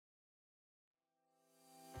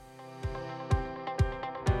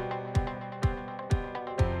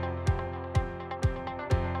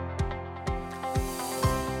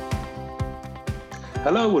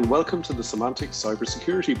Hello and welcome to the Symantec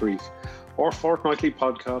Cybersecurity Brief, our fortnightly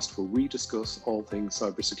podcast where we discuss all things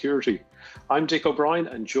cybersecurity. I'm Dick O'Brien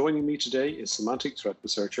and joining me today is Symantec threat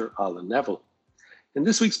researcher Alan Neville. In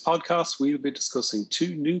this week's podcast, we'll be discussing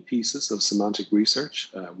two new pieces of Symantec research,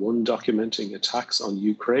 one documenting attacks on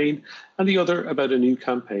Ukraine and the other about a new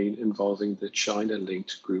campaign involving the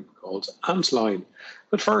China-linked group called Antline.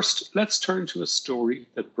 But first, let's turn to a story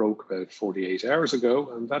that broke about 48 hours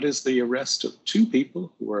ago, and that is the arrest of two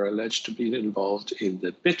people who are alleged to be involved in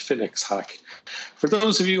the Bitfinex hack. For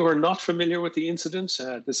those of you who are not familiar with the incident,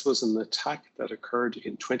 this was an attack that occurred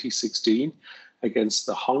in 2016 against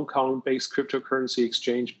the Hong Kong-based cryptocurrency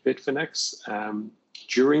exchange Bitfinex.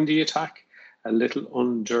 During the attack, a little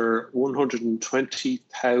under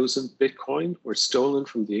 120,000 Bitcoin were stolen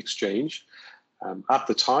from the exchange. At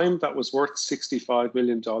the time, that was worth $65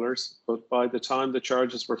 million, but by the time the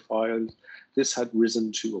charges were filed, this had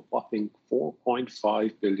risen to a whopping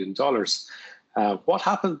 $4.5 billion. What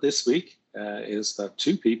happened this week is that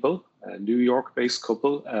two people, a New York-based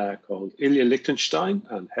couple called Ilya Lichtenstein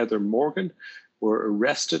and Heather Morgan, were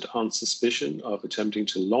arrested on suspicion of attempting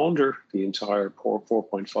to launder the entire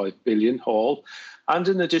 $4.5 billion haul. And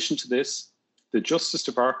in addition to this, the Justice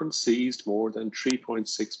Department seized more than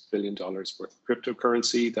 $3.6 billion worth of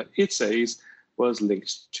cryptocurrency that it says was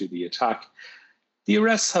linked to the attack. The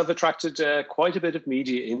arrests have attracted quite a bit of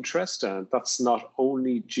media interest, and that's not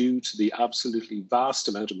only due to the absolutely vast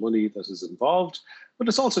amount of money that is involved, but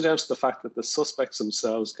it's also down to the fact that the suspects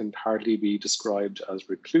themselves can hardly be described as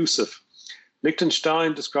reclusive.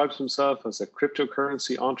 Lichtenstein describes himself as a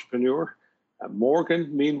cryptocurrency entrepreneur.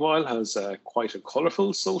 Morgan, meanwhile, has quite a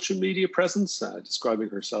colourful social media presence, describing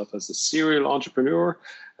herself as a serial entrepreneur,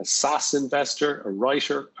 a SaaS investor, a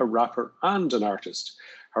writer, a rapper, and an artist.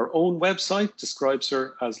 Her own website describes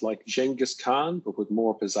her as like Genghis Khan, but with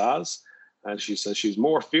more pizzazz. And she says she's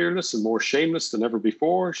more fearless and more shameless than ever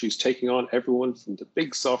before. She's taking on everyone from the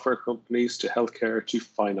big software companies to healthcare to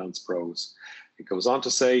finance pros. It goes on to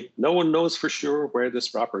say, no one knows for sure where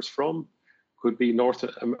this rapper's from. Could be North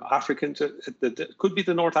African, could be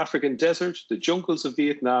the North African desert, the jungles of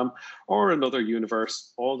Vietnam, or another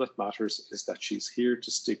universe. All that matters is that she's here to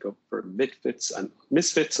stick up for misfits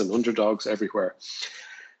and underdogs everywhere.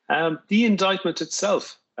 The indictment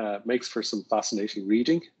itself makes for some fascinating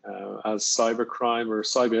reading, as cybercrime or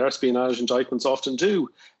cyber espionage indictments often do.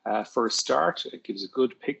 For a start, it gives a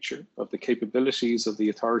good picture of the capabilities of the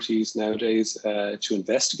authorities nowadays to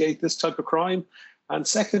investigate this type of crime. And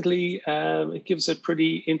secondly, it gives a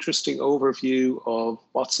pretty interesting overview of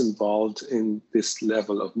what's involved in this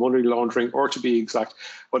level of money laundering, or to be exact,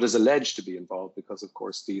 what is alleged to be involved, because of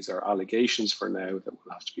course these are allegations for now that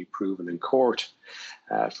will have to be proven in court.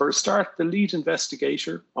 For a start, the lead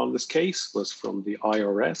investigator on this case was from the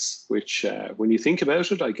IRS, which when you think about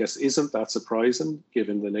it, I guess isn't that surprising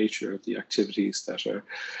given the nature of the activities that are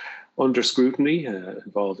under scrutiny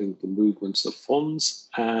involving the movements of funds.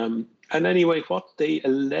 And anyway, what they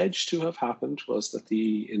allege to have happened was that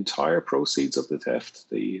the entire proceeds of the theft,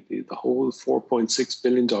 the whole $4.6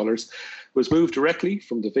 billion, was moved directly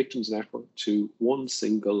from the victim's network to one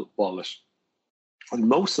single wallet. And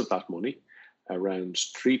most of that money, around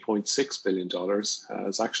 $3.6 billion,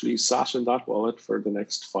 has actually sat in that wallet for the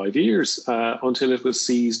next 5 years until it was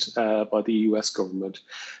seized by the US government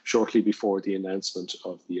shortly before the announcement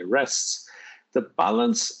of the arrests. The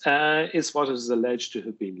balance is what is alleged to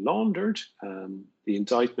have been laundered. The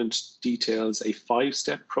indictment details a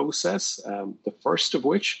 5-step process, the first of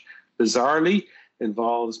which, bizarrely,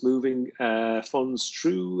 involves moving funds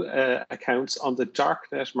through accounts on the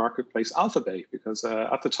darknet marketplace Alphabay, because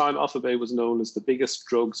at the time Alphabay was known as the biggest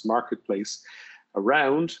drugs marketplace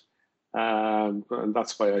around, and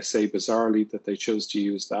that's why I say bizarrely that they chose to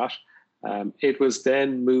use that. It was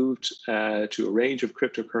then moved to a range of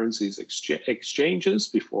cryptocurrencies exchanges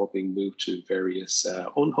before being moved to various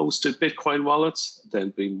unhosted Bitcoin wallets,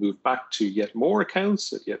 then being moved back to yet more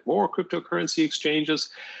accounts at yet more cryptocurrency exchanges.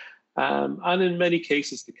 And in many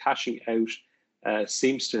cases, the cashing out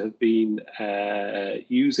seems to have been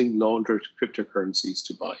using laundered cryptocurrencies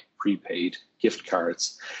to buy prepaid gift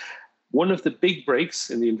cards. One of the big breaks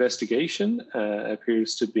in the investigation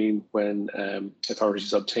appears to have been when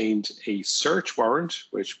authorities obtained a search warrant,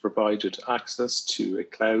 which provided access to a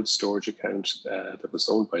cloud storage account that was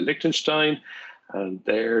owned by Lichtenstein. And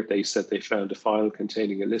there they said they found a file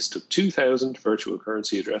containing a list of 2,000 virtual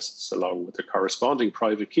currency addresses along with their corresponding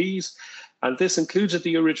private keys. And this included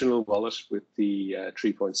the original wallet with the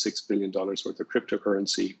 $3.6 billion worth of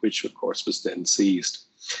cryptocurrency, which of course was then seized.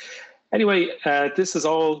 Anyway, this has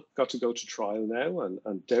all got to go to trial now,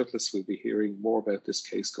 and doubtless we'll be hearing more about this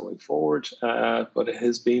case going forward, but it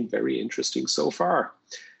has been very interesting so far.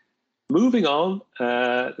 Moving on,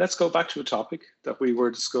 let's go back to a topic that we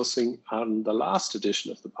were discussing on the last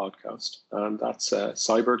edition of the podcast, and that's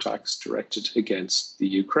cyber attacks directed against the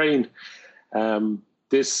Ukraine.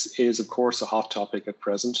 This is, of course, a hot topic at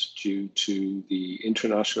present due to the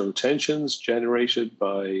international tensions generated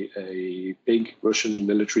by a big Russian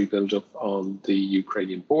military buildup on the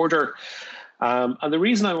Ukrainian border. And the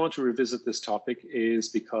reason I want to revisit this topic is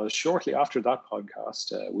because shortly after that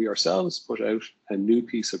podcast, we ourselves put out a new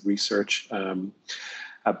piece of research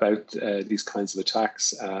about these kinds of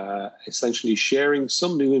attacks, essentially sharing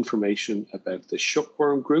some new information about the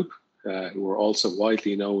Shukworm Group, who are also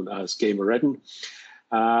widely known as Gamereddin,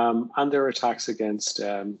 and their attacks against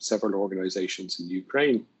several organizations in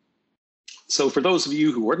Ukraine. So for those of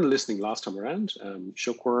you who weren't listening last time around,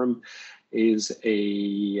 Shukworm is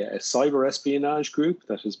a cyber espionage group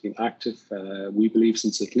that has been active, we believe,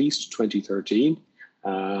 since at least 2013.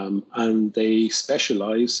 And they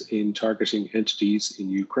specialize in targeting entities in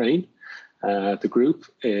Ukraine. The group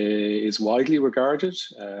is widely regarded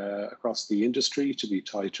across the industry to be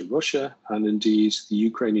tied to Russia, and indeed the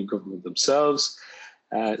Ukrainian government themselves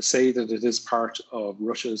say that it is part of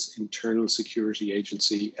Russia's internal security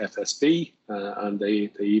agency, FSB, and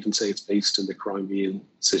they even say it's based in the Crimean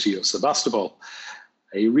city of Sevastopol.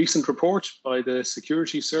 A recent report by the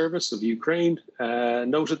Security Service of Ukraine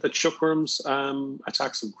noted that Shukworm's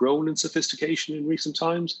attacks have grown in sophistication in recent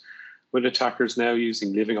times, with attackers now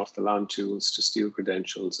using living off the land tools to steal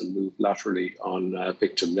credentials and move laterally on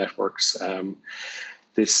victim networks.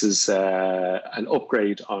 This is an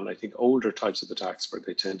upgrade on, I think, older types of attacks where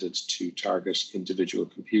they tended to target individual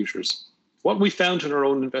computers. What we found in our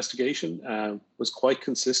own investigation was quite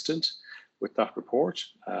consistent with that report.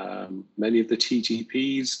 Many of the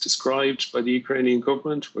TTPs described by the Ukrainian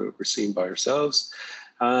government were seen by ourselves.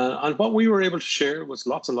 And what we were able to share was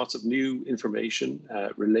lots and lots of new information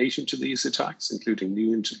relating to these attacks, including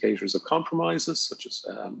new indicators of compromises, such as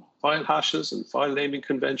file hashes and file naming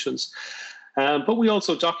conventions. But we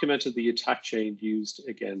also documented the attack chain used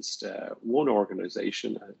against one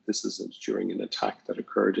organization. This is during an attack that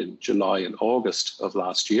occurred in July and August of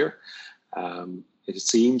last year. It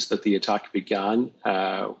seems that the attack began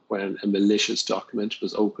when a malicious document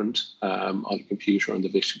was opened on a computer on the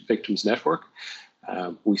victim's network.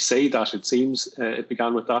 We say that it seems it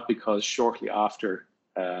began with that because shortly after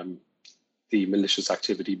the malicious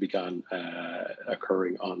activity began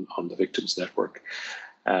occurring on the victim's network.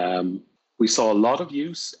 We saw a lot of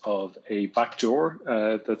use of a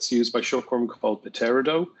backdoor that's used by Shukworm called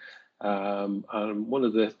Pterodo. And one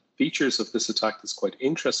of the features of this attack that's quite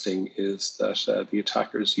interesting is that the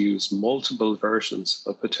attackers used multiple versions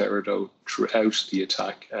of Pterodo throughout the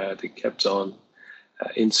attack. They kept on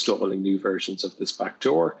installing new versions of this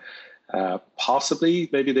backdoor. Possibly,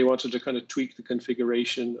 maybe they wanted to kind of tweak the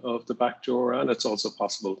configuration of the backdoor, and it's also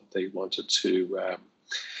possible that they wanted to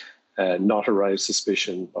not arouse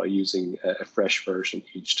suspicion by using a fresh version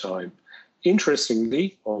each time.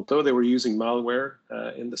 Interestingly, although they were using malware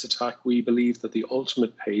in this attack, we believe that the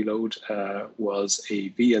ultimate payload was a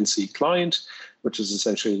VNC client, which is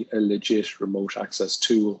essentially a legit remote access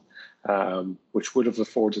tool, which would have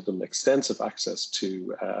afforded them extensive access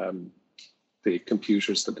to the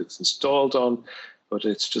computers that it's installed on. But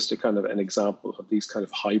it's just a kind of an example of these kind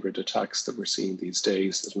of hybrid attacks that we're seeing these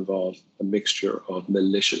days that involve a mixture of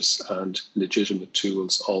malicious and legitimate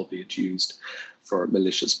tools, albeit used for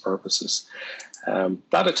malicious purposes.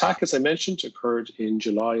 That attack, as I mentioned, occurred in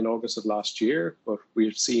July and August of last year, but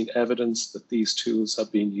we've seen evidence that these tools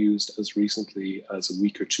have been used as recently as a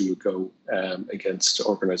week or two ago against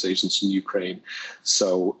organizations in Ukraine.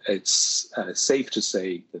 So it's safe to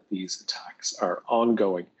say that these attacks are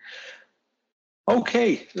ongoing.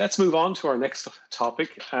 Okay, let's move on to our next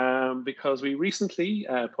topic because we recently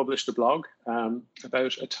published a blog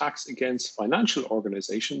about attacks against financial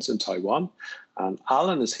organizations in Taiwan. And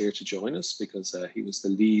Alan is here to join us because he was the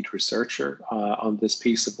lead researcher on this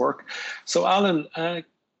piece of work. So Alan,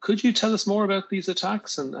 could you tell us more about these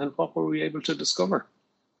attacks and what were we able to discover?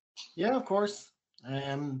 Yeah, of course.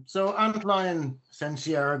 So Antlion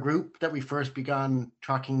essentially are a group that we first began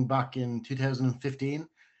tracking back in 2015.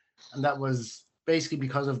 And that was basically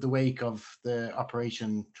because of the wake of the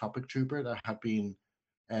Operation Tropic Trooper that had been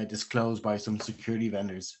disclosed by some security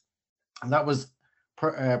vendors. And that was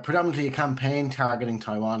predominantly a campaign targeting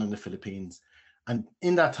Taiwan and the Philippines. And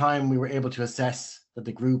in that time, we were able to assess that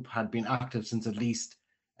the group had been active since at least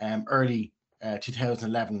early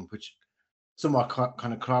 2011, which somewhat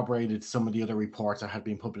kind of corroborated some of the other reports that had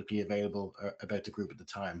been publicly available about the group at the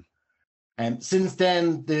time. And since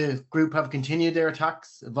then, the group have continued their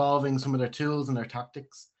attacks, evolving some of their tools and their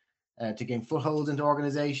tactics to gain footholds into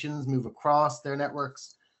organizations, move across their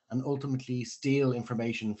networks, and ultimately steal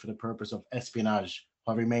information for the purpose of espionage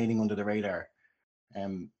while remaining under the radar.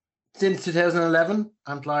 Since 2011,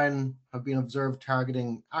 Antlion have been observed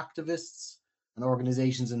targeting activists and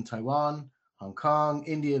organizations in Taiwan, Hong Kong,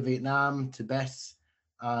 India, Vietnam, Tibet,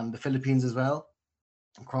 and the Philippines as well,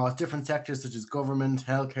 across different sectors such as government,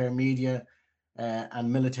 healthcare, media,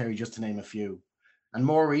 and military, just to name a few. And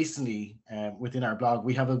more recently, within our blog,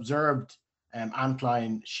 we have observed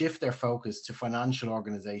Antlion shift their focus to financial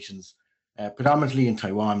organizations, predominantly in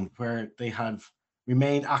Taiwan, where they have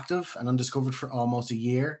remained active and undiscovered for almost a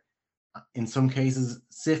year, in some cases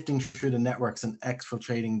sifting through the networks and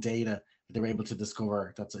exfiltrating data that they're able to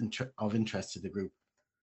discover that's of interest to the group.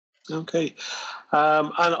 Okay,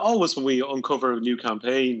 and always when we uncover a new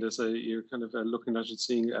campaign, you're kind of looking at it,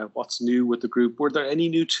 seeing what's new with the group. Were there any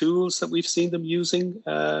new tools that we've seen them using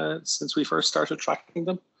since we first started tracking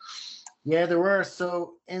them? Yeah, there were.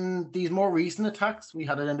 So in these more recent attacks, we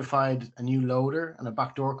had identified a new loader and a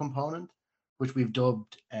backdoor component, which we've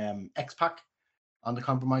dubbed XPack on the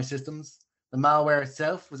compromised systems. The malware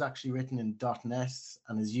itself was actually written in .NET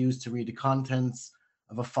and is used to read the contents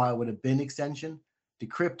of a file with a bin extension,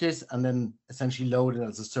 decrypt it, and then essentially load it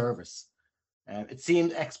as a service. It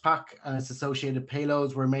seemed XPack and its associated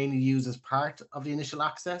payloads were mainly used as part of the initial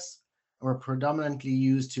access and were predominantly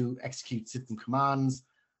used to execute system commands,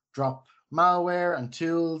 drop malware and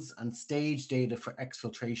tools, and stage data for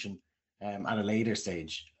exfiltration at a later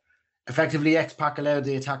stage. Effectively, XPack allowed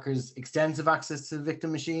the attackers extensive access to the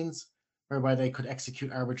victim machines, whereby they could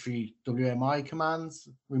execute arbitrary WMI commands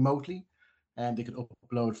remotely, and they could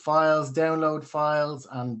upload files, download files,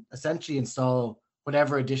 and essentially install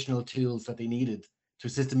whatever additional tools that they needed to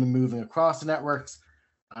assist them in moving across the networks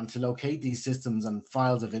and to locate these systems and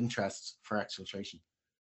files of interest for exfiltration.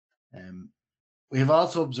 We have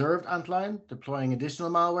also observed Antlion deploying additional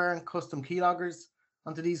malware and custom keyloggers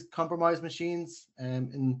onto these compromised machines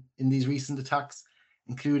in these recent attacks,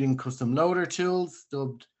 including custom loader tools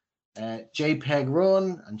dubbed JPEG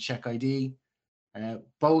Run and CheckID.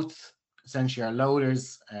 Both essentially are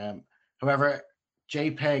loaders. However,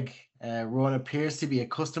 JPEG Run appears to be a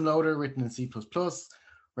custom loader written in C++,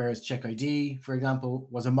 whereas CheckID, for example,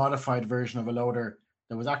 was a modified version of a loader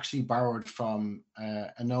that was actually borrowed from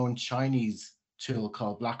a known Chinese tool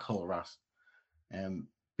called Black Hole Rat.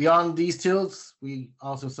 Beyond these tools, we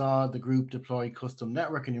also saw the group deploy custom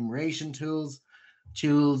network enumeration tools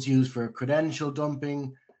used for credential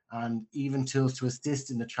dumping, and even tools to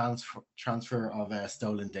assist in the transfer of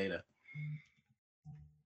stolen data.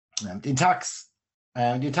 The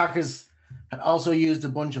attackers had also used a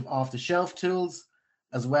bunch of off-the-shelf tools,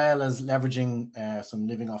 as well as leveraging some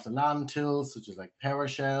living off the land tools, such as like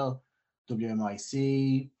PowerShell,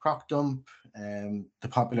 WMIC, ProcDump, the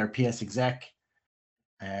popular PsExec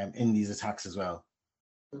in these attacks as well.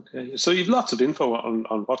 Okay, so you've lots of info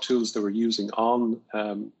on what tools they were using on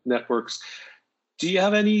networks. Do you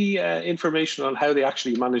have any information on how they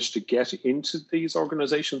actually managed to get into these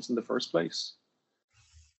organizations in the first place?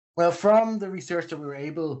 Well, from the research that we were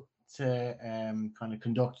able to kind of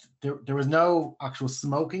conduct, there was no actual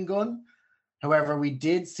smoking gun. However, we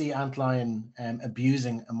did see Antlion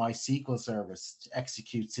abusing a MySQL service to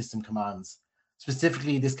execute system commands.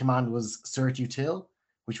 Specifically, this command was certutil,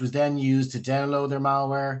 which was then used to download their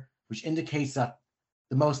malware, which indicates that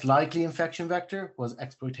the most likely infection vector was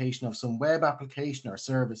exploitation of some web application or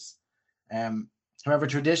service. However,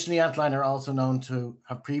 traditionally, Antlion are also known to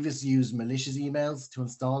have previously used malicious emails to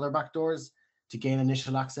install their backdoors to gain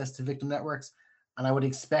initial access to victim networks. And I would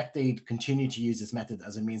expect they'd continue to use this method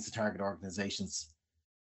as a means to target organizations.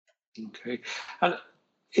 Okay. And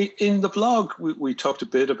in the blog, we talked a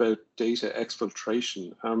bit about data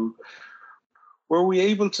exfiltration. Were we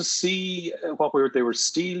able to see what they were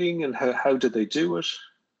stealing and how did they do it?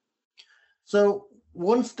 So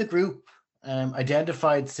once the group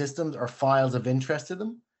identified systems or files of interest to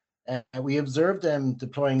them, we observed them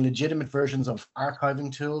deploying legitimate versions of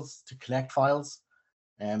archiving tools to collect files.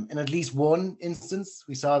 In at least one instance,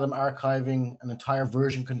 we saw them archiving an entire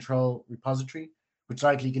version control repository, which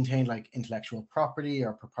likely contained like intellectual property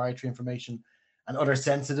or proprietary information and other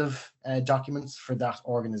sensitive documents for that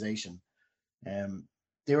organization.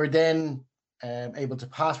 They were then able to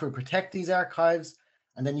password protect these archives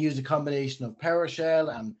and then use a combination of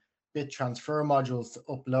PowerShell and bit transfer modules to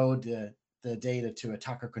upload the data to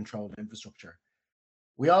attacker-controlled infrastructure.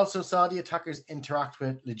 We also saw the attackers interact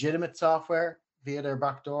with legitimate software via their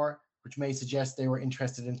backdoor, which may suggest they were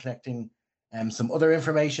interested in collecting some other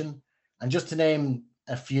information. And just to name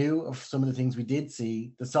a few of some of the things we did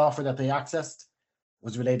see, the software that they accessed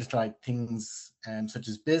was related to like things such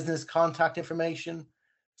as business contact information,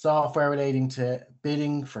 software relating to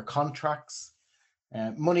bidding for contracts,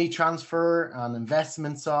 money transfer and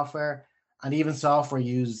investment software, and even software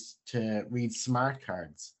used to read smart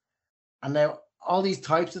cards. And now all these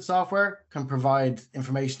types of software can provide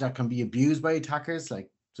information that can be abused by attackers, like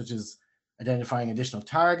such as identifying additional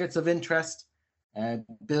targets of interest,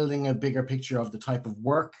 building a bigger picture of the type of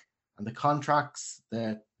work and the contracts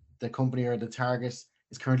that the company or the target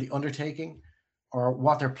is currently undertaking, or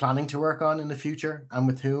what they're planning to work on in the future and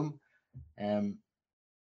with whom, and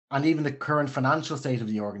even the current financial state of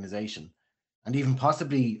the organization, and even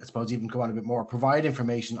possibly, I suppose, even go on a bit more, provide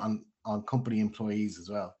information on company employees as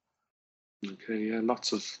well. Okay, yeah,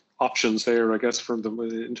 lots of options there, I guess, from them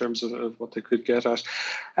in terms of what they could get at.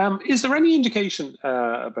 Is there any indication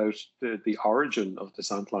about the origin of this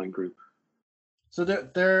Antline group? So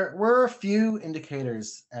there were a few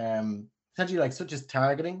indicators, essentially like such as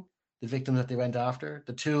targeting the victims that they went after,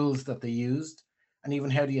 the tools that they used, and even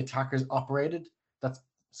how the attackers operated, that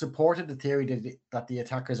supported the theory that the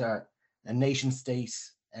attackers are a nation state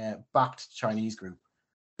backed Chinese group.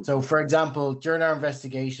 So, for example, during our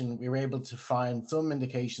investigation, we were able to find some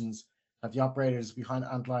indications that the operators behind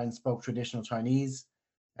Antline spoke traditional Chinese.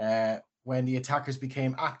 When the attackers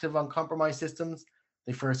became active on compromised systems,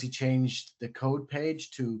 they firstly changed the code page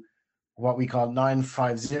to what we call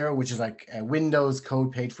 950, which is like a Windows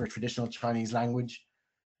code page for traditional Chinese language.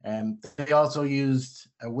 They also used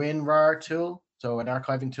a WinRAR tool, so an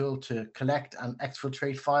archiving tool, to collect and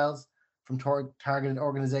exfiltrate files from targeted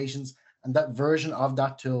organizations. And that version of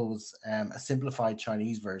that tool was a simplified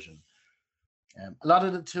Chinese version. A lot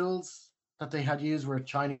of the tools that they had used were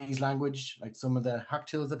Chinese language, like some of the hack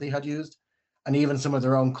tools that they had used, and even some of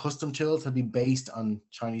their own custom tools had been based on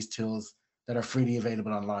Chinese tools that are freely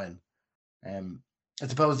available online. I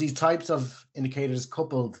suppose these types of indicators,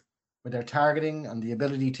 coupled with their targeting and the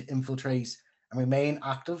ability to infiltrate and remain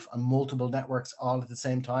active on multiple networks all at the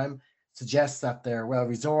same time, suggests that they're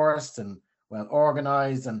well-resourced and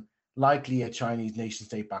well-organized and likely a Chinese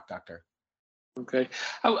nation-state-backed actor. Okay,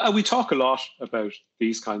 we talk a lot about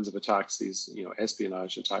these kinds of attacks, these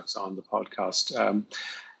espionage attacks on the podcast.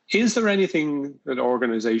 Is there anything that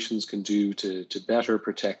organizations can do to better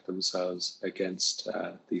protect themselves against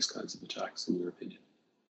these kinds of attacks, in your opinion?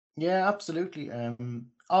 Yeah, absolutely.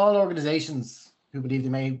 All organizations who believe they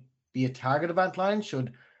may be a target of Antline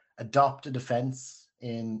should adopt a defense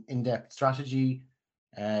in-depth strategy,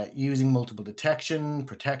 using multiple detection,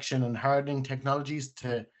 protection, and hardening technologies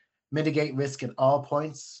to mitigate risk at all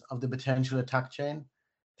points of the potential attack chain.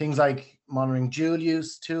 Things like monitoring tool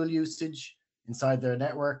usage inside their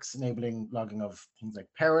networks, enabling logging of things like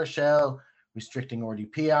PowerShell, restricting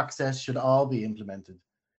RDP access should all be implemented.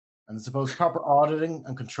 And I suppose proper auditing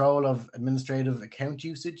and control of administrative account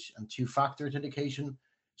usage and two-factor authentication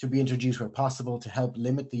should be introduced where possible to help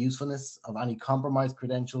limit the usefulness of any compromised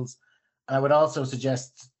credentials. And I would also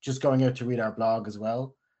suggest just going out to read our blog as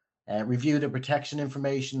well, review the protection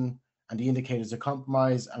information and the indicators of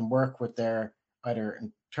compromise, and work with their either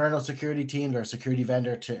internal security team or security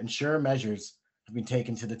vendor to ensure measures have been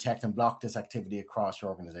taken to detect and block this activity across your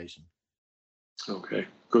organization. Okay,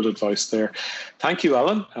 good advice there. Thank you,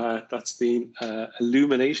 Alan. That's been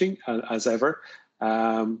illuminating as ever.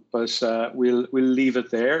 But we'll leave it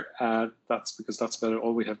there. That's because that's about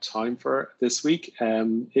all we have time for this week.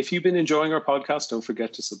 If you've been enjoying our podcast, don't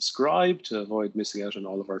forget to subscribe to avoid missing out on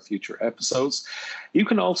all of our future episodes. You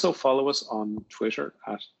can also follow us on Twitter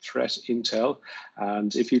at ThreatIntel.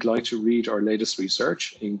 And if you'd like to read our latest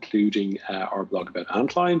research, including our blog about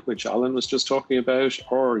Antline, which Alan was just talking about,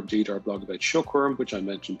 or indeed our blog about Shookworm, which I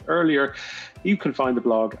mentioned earlier, you can find the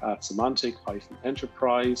blog at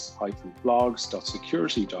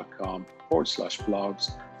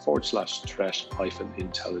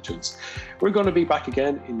semantic-enterprise-blogs.security.com/blogs/threat-intelligence. We're going to be back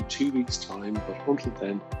again in 2 weeks' time, but until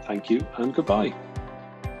then, thank you and goodbye.